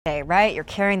day, right? You're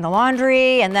carrying the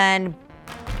laundry and then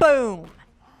boom,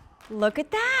 look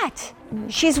at that.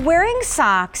 She's wearing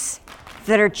socks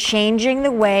that are changing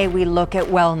the way we look at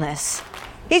wellness.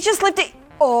 He's just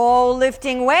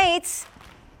lifting weights,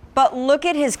 but look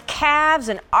at his calves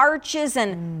and arches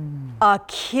and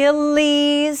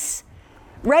Achilles.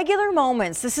 Regular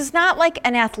moments. This is not like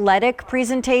an athletic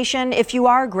presentation if you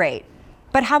are great,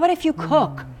 but how about if you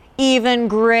cook? Even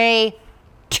greater,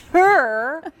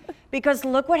 because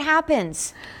look what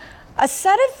happens. A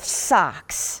set of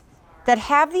socks that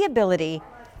have the ability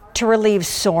to relieve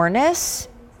soreness,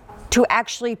 to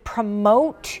actually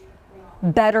promote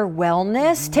better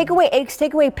wellness, take away aches,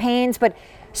 take away pains, but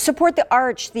support the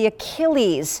arch, the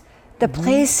Achilles, the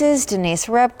places, Denise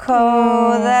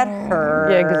Repko, that hurt.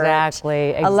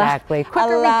 Exactly.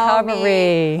 Quicker Allow recovery.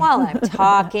 Me, while I'm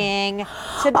talking,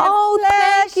 to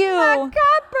thank you. my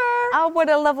copper. Oh, what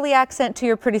a lovely accent to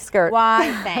your pretty skirt.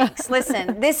 Why, thanks.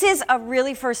 Listen, this is a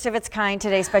really first of its kind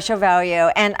today, special value.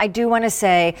 And I do want to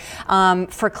say,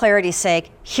 for clarity's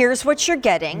sake, here's what you're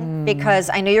getting,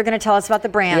 because I know you're going to tell us about the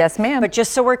brand. Yes, ma'am. But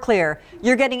just so we're clear,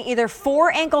 you're getting either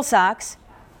 4 ankle socks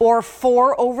or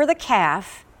 4 over the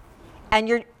calf, and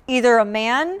you're either a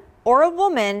man or a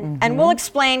woman, and we'll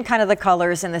explain kind of the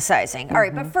colors and the sizing. All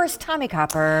right, but first, Tommie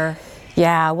Copper.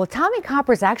 Yeah, well, Tommie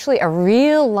Copper is actually a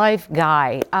real life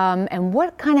guy. And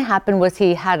what kind of happened was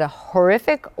he had a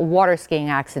horrific water skiing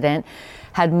accident,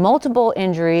 had multiple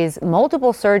injuries,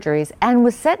 multiple surgeries, and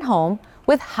was sent home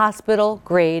with hospital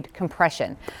grade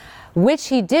compression, which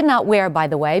he did not wear, by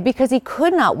the way, because he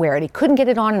could not wear it. He couldn't get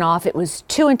it on and off. It was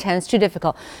too intense, too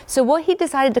difficult. So what he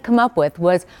decided to come up with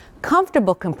was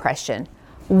comfortable compression,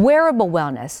 wearable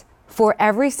wellness for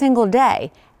every single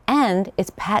day. And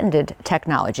it's patented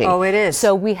technology. Oh, it is.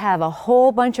 So we have a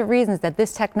whole bunch of reasons that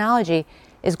this technology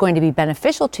is going to be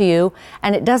beneficial to you.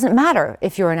 And it doesn't matter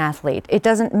if you're an athlete. It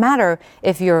doesn't matter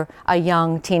if you're a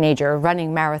young teenager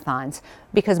running marathons,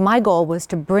 because my goal was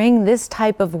to bring this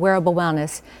type of wearable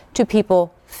wellness to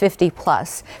people 50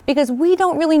 plus, because we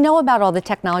don't really know about all the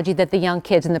technology that the young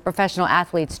kids and the professional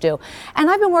athletes do. And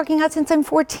I've been working out since I'm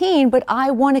 14, but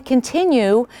I want to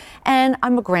continue. And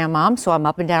I'm a grandmom, so I'm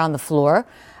up and down on the floor.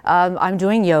 I'm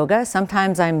doing yoga.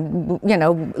 Sometimes I'm,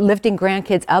 lifting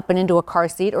grandkids up and into a car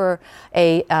seat or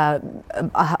a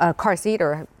car seat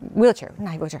or wheelchair.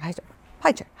 Not wheelchair,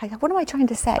 high chair. What am I trying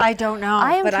to say? I don't know,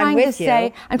 I'm trying to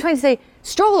say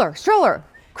stroller,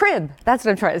 crib. That's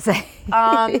what I'm trying to say.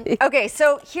 Okay,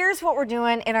 so here's what we're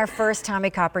doing in our first Tommie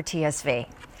Copper TSV.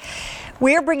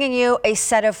 We're bringing you a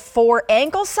set of 4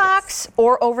 ankle socks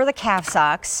or over the calf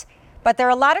socks. But there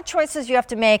are a lot of choices you have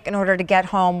to make in order to get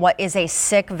home what is a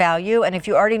sick value. And if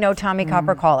you already know Tommie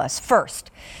Copper, call us.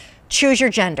 First, choose your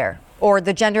gender or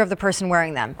the gender of the person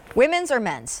wearing them. Women's or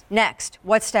men's? Next,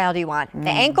 what style do you want?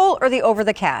 The ankle or the over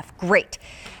the calf? Great.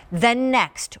 Then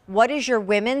next, what is your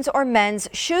women's or men's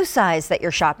shoe size that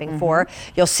you're shopping for?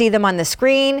 You'll see them on the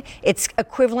screen. It's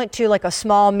equivalent to like a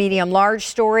small, medium, large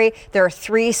story. There are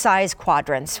 3 size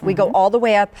quadrants. We go all the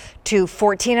way up to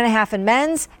 14.5 in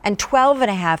men's and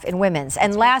 12.5 in women's.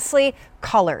 And lastly,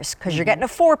 colors, because you're getting a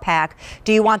 4-pack.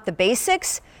 Do you want the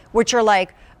basics, which are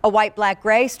like a white, black,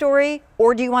 gray story,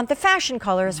 or do you want the fashion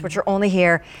colors, which are only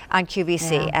here on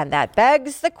QVC? Yeah. And that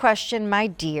begs the question, my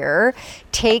dear,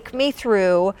 take me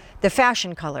through the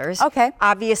fashion colors. Okay.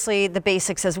 Obviously, the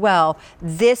basics as well.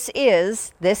 This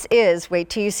is,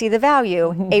 wait till you see the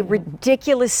value, a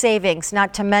ridiculous savings,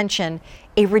 not to mention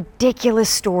a ridiculous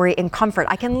story in comfort.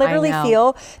 I can literally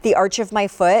feel the arch of my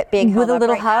foot being held with a up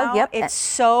little right hug. now. Yep. It's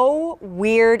so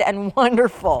weird and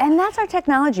wonderful. And that's our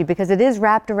technology, because it is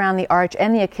wrapped around the arch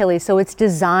and the Achilles. So it's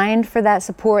designed for that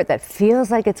support that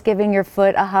feels like it's giving your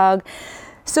foot a hug.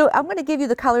 So I'm going to give you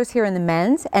the colors here in the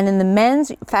men's. And in the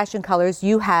men's fashion colors,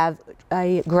 you have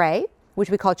a gray, which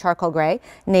we call charcoal gray,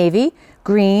 navy,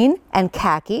 green, and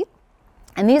khaki.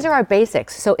 And these are our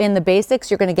basics. So in the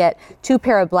basics, you're going to get 2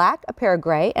 pair of black, a pair of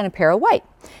gray, and a pair of white.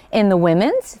 In the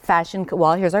women's fashion,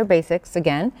 well, here's our basics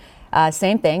again.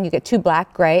 Same thing. You get 2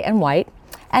 black, gray, and white.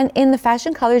 And in the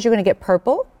fashion colors, you're going to get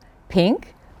purple,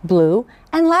 pink, blue,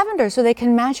 and lavender, so they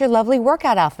can match your lovely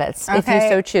workout outfits if you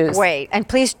so choose. Wait, and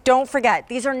please don't forget,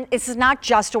 this is not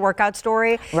just a workout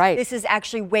story. Right. This is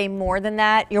actually way more than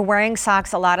that. You're wearing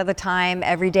socks a lot of the time,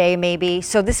 every day maybe.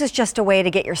 So this is just a way to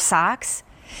get your socks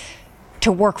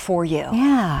to work for you.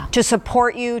 Yeah. To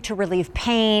support you, to relieve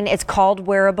pain. It's called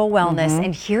wearable wellness.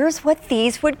 And here's what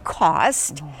these would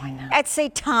cost at, say,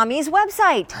 Tommie's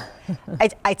website.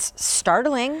 It's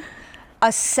startling.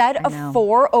 A set of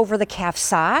 4 over the calf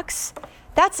socks.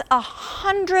 That's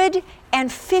 $189.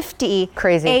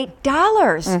 Crazy.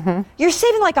 $8. You're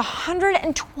saving like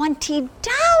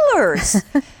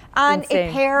 $120 on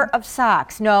a pair of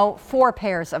socks. No, 4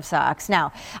 pairs of socks.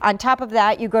 Now, on top of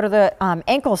that, you go to the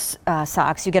ankle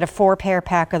socks. You get a 4-pair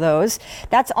pack of those.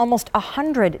 That's almost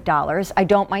 $100. I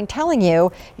don't mind telling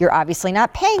you, you're obviously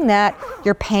not paying that.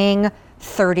 You're paying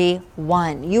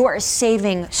 $31. You are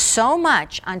saving so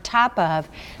much on top of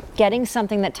getting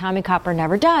something that Tommie Copper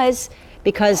never does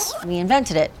because we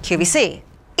invented it, QVC.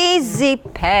 Easy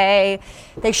Pay.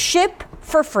 They ship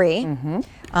for free.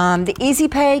 The Easy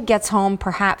Pay gets home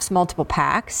perhaps multiple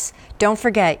packs. Don't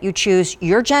forget, you choose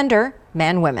your gender,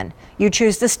 men, women. You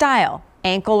choose the style,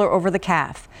 ankle or over the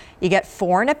calf. You get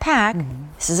 4 in a pack.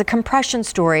 This is a compression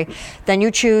story. Then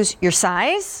you choose your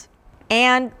size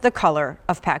and the color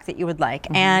of pack that you would like.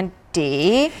 And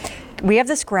D, we have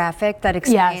this graphic that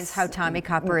explains how Tommie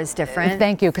Copper is different.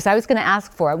 Thank you, because I was going to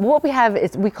ask for it. What we have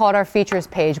is, we call it our features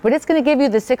page, but it's going to give you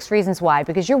the 6 reasons why,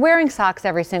 because you're wearing socks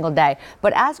every single day.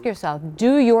 But ask yourself,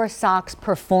 do your socks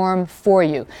perform for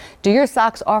you? Do your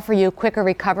socks offer you quicker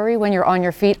recovery when you're on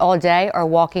your feet all day or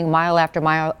walking mile after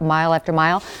mile, mile after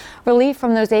mile? Relief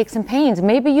from those aches and pains.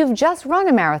 Maybe you've just run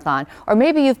a marathon, or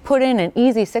maybe you've put in an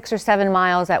easy 6 or 7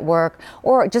 miles at work,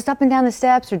 or just up and down the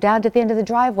steps or down to the end of the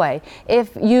driveway.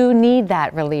 If you need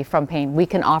that relief from pain, we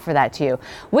can offer that to you.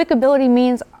 Wickability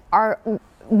means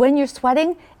when you're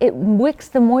sweating, it wicks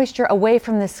the moisture away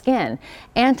from the skin.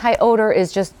 Anti-odor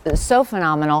is just so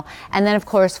phenomenal. And then, of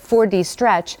course, 4D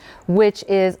stretch, which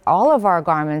is all of our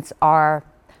garments are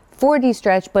 4D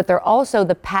stretch, but they're also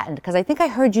the patent, because I think I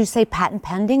heard you say patent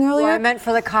pending earlier. Well, I meant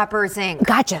for the copper zinc.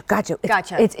 Gotcha.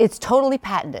 It's totally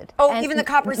patented. Oh, and even the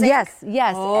copper zinc? Yes.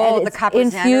 Oh, and the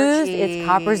copper's infused, energy. it's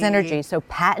copper's energy. So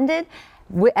patented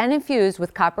and infused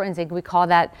with copper and zinc. We call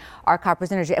that our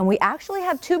copper's energy. And we actually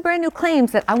have 2 brand new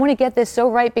claims that I want to get this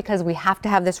so right, because we have to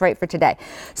have this right for today.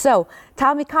 So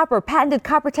Tommie Copper, patented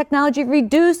copper technology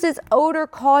reduces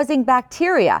odor-causing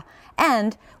bacteria.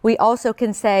 And we also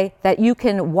can say that you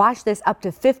can wash this up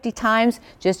to 50 times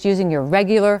just using your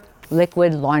regular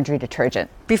liquid laundry detergent.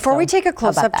 Before we take a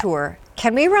close-up tour,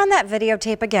 can we run that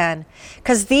videotape again?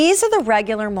 Because these are the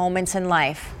regular moments in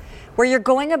life where you're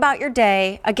going about your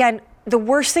day. Again, the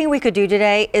worst thing we could do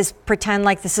today is pretend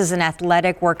like this is an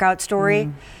athletic workout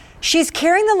story. She's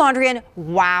carrying the laundry in.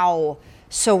 Wow.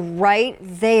 So right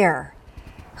there,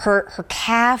 her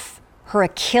calf, her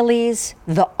Achilles,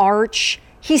 the arch,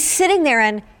 he's sitting there,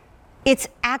 and it's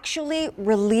actually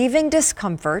relieving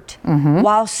discomfort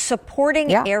while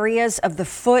supporting areas of the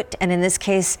foot, and in this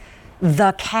case,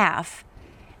 the calf,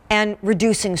 and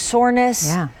reducing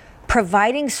soreness,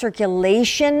 providing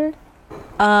circulation.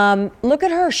 Look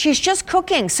at her. She's just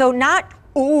cooking. So not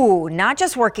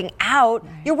just working out.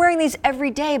 You're wearing these every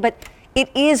day, but it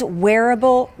is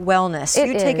wearable wellness.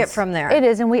 You take it from there. It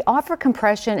is, and we offer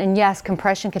compression, and yes,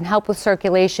 compression can help with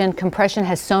circulation. Compression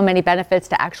has so many benefits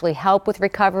to actually help with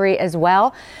recovery as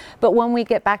well. But when we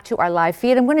get back to our live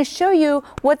feed, I'm going to show you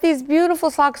what these beautiful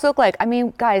socks look like. I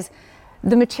mean, guys,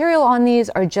 the material on these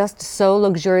are just so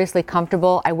luxuriously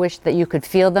comfortable. I wish that you could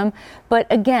feel them. But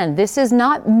again, this is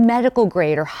not medical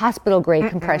grade or hospital grade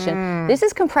compression. This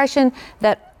is compression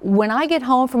that when I get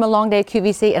home from a long day at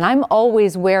QVC, and I'm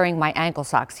always wearing my ankle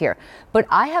socks here, but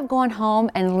I have gone home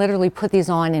and literally put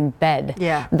these on in bed.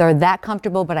 They're that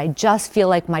comfortable, but I just feel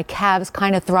like my calves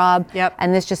kind of throb,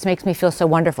 and this just makes me feel so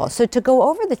wonderful. So to go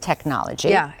over the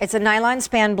technology. It's a nylon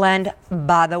span blend,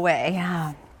 by the way.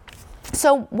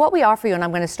 So what we offer you, and I'm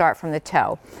going to start from the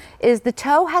toe, is the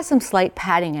toe has some slight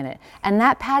padding in it. And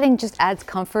that padding just adds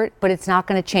comfort, but it's not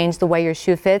going to change the way your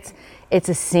shoe fits. It's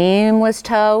a seamless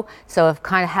toe, so if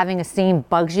kind of having a seam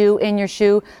bugs you in your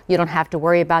shoe, you don't have to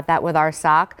worry about that with our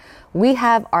sock. We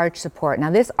have arch support. Now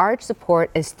this arch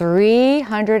support is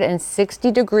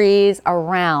 360 degrees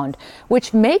around,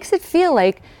 which makes it feel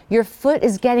like your foot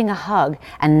is getting a hug,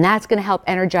 and that's going to help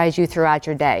energize you throughout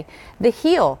your day. The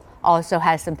heel also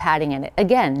has some padding in it.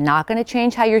 Again, not going to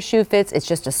change how your shoe fits. It's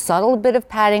just a subtle bit of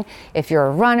padding. If you're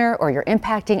a runner or you're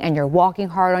impacting and you're walking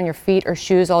hard on your feet or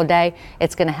shoes all day,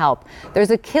 it's going to help. There's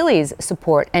Achilles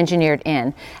support engineered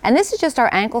in. And this is just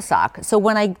our ankle sock. So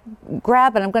when I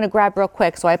grab, and I'm going to grab real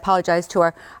quick, so I apologize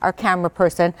to our camera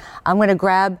person, I'm going to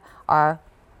grab our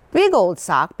big old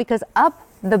sock, because up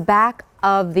the back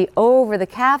of the over the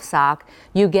calf sock,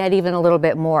 you get even a little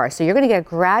bit more. So you're going to get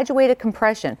graduated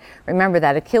compression. Remember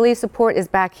that Achilles support is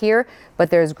back here, but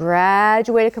there's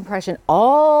graduated compression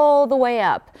all the way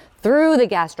up through the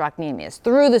gastrocnemius,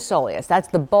 through the soleus. That's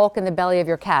the bulk in the belly of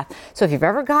your calf. So if you've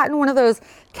ever gotten one of those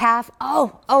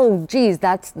geez,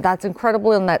 that's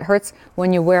incredible and that hurts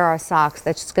when you wear our socks.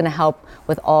 That's just going to help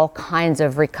with all kinds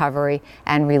of recovery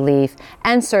and relief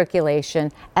and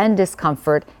circulation and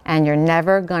discomfort, and you're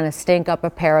never going to stink up a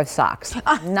pair of socks.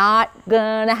 Not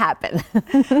going to happen.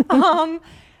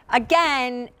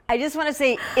 Again, I just want to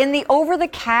say, in the over the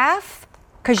calf,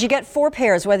 because you get 4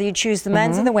 pairs, whether you choose the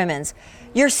men's or the women's,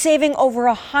 you're saving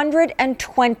over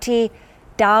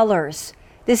 $120.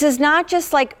 This is not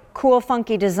just like cool,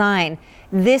 funky design.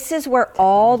 This is where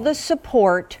all the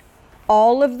support,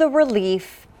 all of the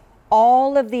relief,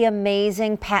 all of the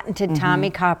amazing patented Tommie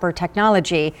copper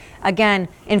technology, again,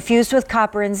 infused with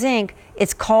copper and zinc.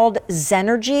 It's called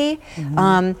Zenergy.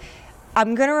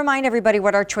 I'm going to remind everybody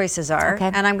what our choices are,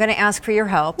 and I'm going to ask for your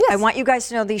help. Yes. I want you guys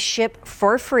to know these ship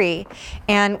for free,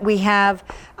 and we have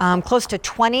close to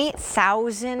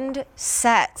 20,000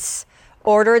 sets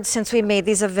ordered since we made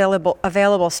these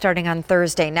available starting on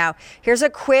Thursday. Now, here's a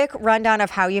quick rundown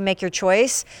of how you make your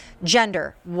choice.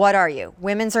 Gender, what are you?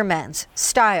 Women's or men's?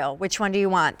 Style, which one do you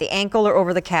want? The ankle or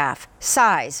over the calf?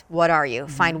 Size, what are you?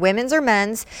 Find women's or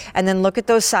men's, and then look at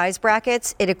those size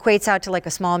brackets. It equates out to like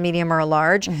a small, medium, or a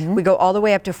large. We go all the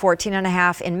way up to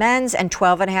 14.5 in men's and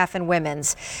 12.5 in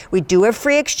women's. We do have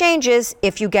free exchanges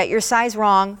if you get your size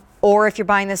wrong, or if you're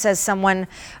buying this as someone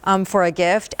for a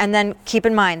gift. And then keep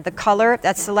in mind, the color,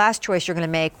 that's the last choice you're gonna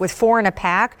make. With 4 in a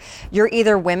pack, you're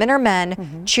either women or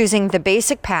men choosing the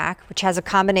basic pack, which has a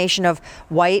combination of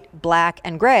white, black,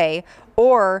 and gray,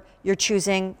 or you're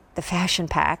choosing the fashion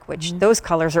pack, which those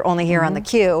colors are only here on the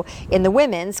Q. In the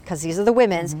women's, because these are the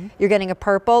women's, you're getting a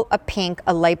purple, a pink,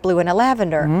 a light blue, and a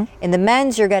lavender. In the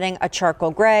men's, you're getting a charcoal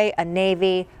gray, a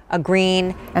navy, a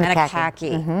green, and a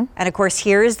khaki. And of course,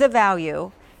 here is the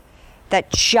value that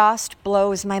just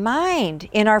blows my mind.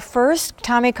 In our first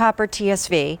Tommie Copper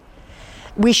TSV,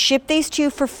 we ship these to you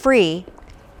for free,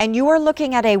 and you are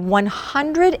looking at a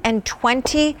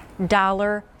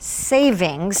 $120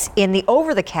 savings in the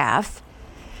over the calf,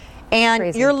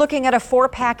 and you're looking at a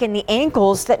 4-pack in the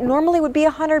ankles that normally would be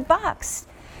 $100.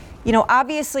 You know,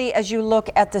 obviously, as you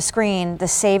look at the screen, the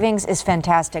savings is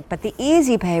fantastic, but the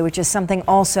easy pay, which is something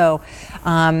also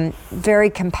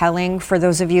very compelling for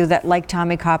those of you that like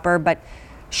Tommie Copper, but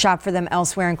shop for them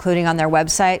elsewhere, including on their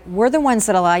website, we're the ones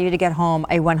that allow you to get home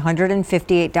a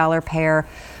 $158 pair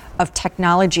of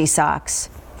technology socks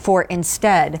for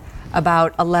instead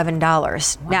about $11.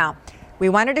 Wow. Now, we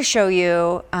wanted to show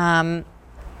you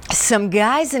some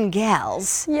guys and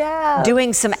gals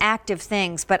doing some active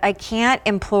things, but I can't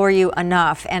implore you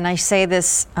enough, and I say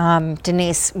this,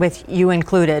 Denise, with you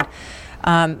included,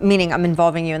 meaning I'm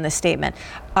involving you in this statement.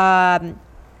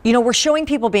 You know, we're showing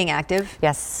people being active.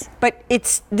 Yes. But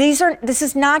this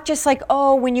is not just like,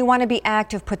 oh, when you want to be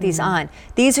active, put these on.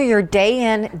 These are your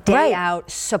day in, day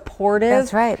out, supportive,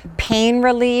 pain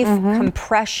relief,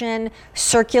 compression,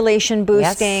 circulation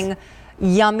boosting,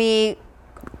 yummy,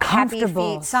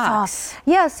 comfortable feet socks.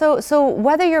 Yeah, so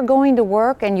whether you're going to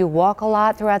work and you walk a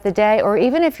lot throughout the day, or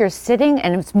even if you're sitting,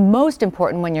 and it's most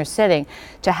important when you're sitting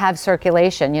to have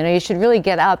circulation. You know, you should really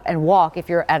get up and walk if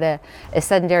you're at a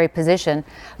sedentary position.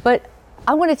 But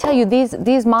I want to tell you,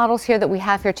 these models here that we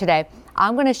have here today,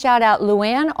 I'm going to shout out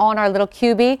Luann on our little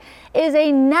QB, is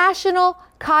a national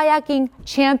kayaking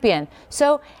champion.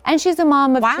 So, and she's a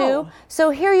mom of 2.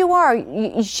 So here you are.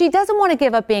 She doesn't want to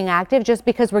give up being active just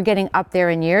because we're getting up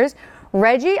there in years.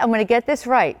 Reggie, I'm going to get this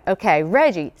right. Okay,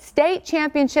 Reggie, state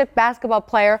championship basketball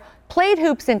player, played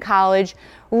hoops in college,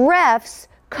 refs,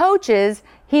 coaches.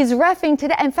 He's reffing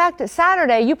today. In fact,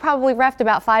 Saturday, you probably reffed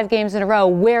about 5 games in a row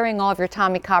wearing all of your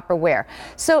Tommie Copper wear.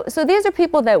 So these are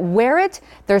people that wear it.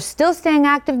 They're still staying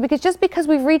active, because just because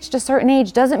we've reached a certain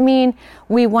age doesn't mean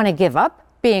we want to give up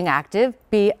being active.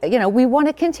 We want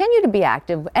to continue to be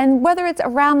active. And whether it's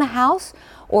around the house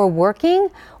or working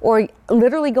or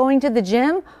literally going to the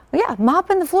gym,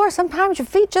 mopping the floor, sometimes your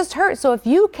feet just hurt. So if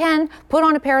you can put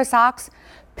on a pair of socks,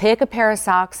 pick a pair of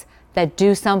socks that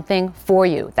do something for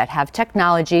you, that have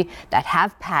technology, that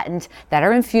have patent, that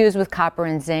are infused with copper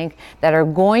and zinc, that are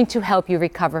going to help you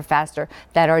recover faster,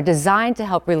 that are designed to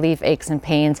help relieve aches and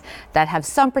pains, that have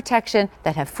sun protection,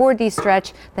 that have 4D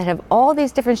stretch, that have all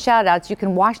these different shout outs. You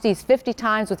can wash these 50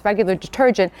 times with regular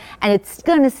detergent and it's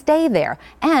going to stay there.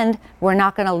 And we're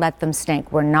not going to let them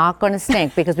stink. We're not going to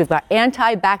stink because we've got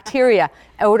antibacteria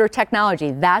odor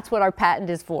technology. That's what our patent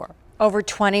is for. Over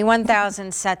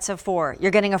 21,000 sets of 4.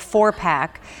 You're getting a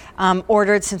 4-pack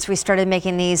ordered since we started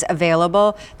making these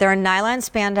available. They're a nylon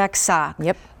spandex sock,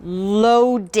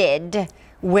 loaded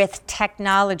with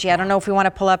technology. I don't know if we want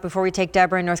to pull up before we take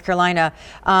Deborah in North Carolina,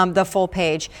 the full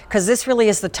page, because this really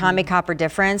is the Tommie Copper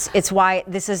difference. It's why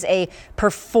this is a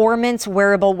performance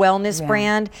wearable wellness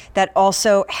brand that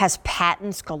also has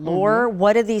patents galore.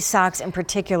 What do these socks in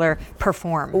particular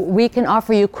perform? We can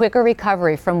offer you quicker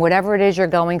recovery from whatever it is you're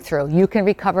going through. You can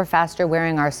recover faster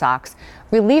wearing our socks.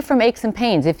 Relief from aches and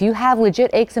pains. If you have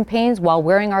legit aches and pains while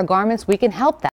wearing our garments, we can help that.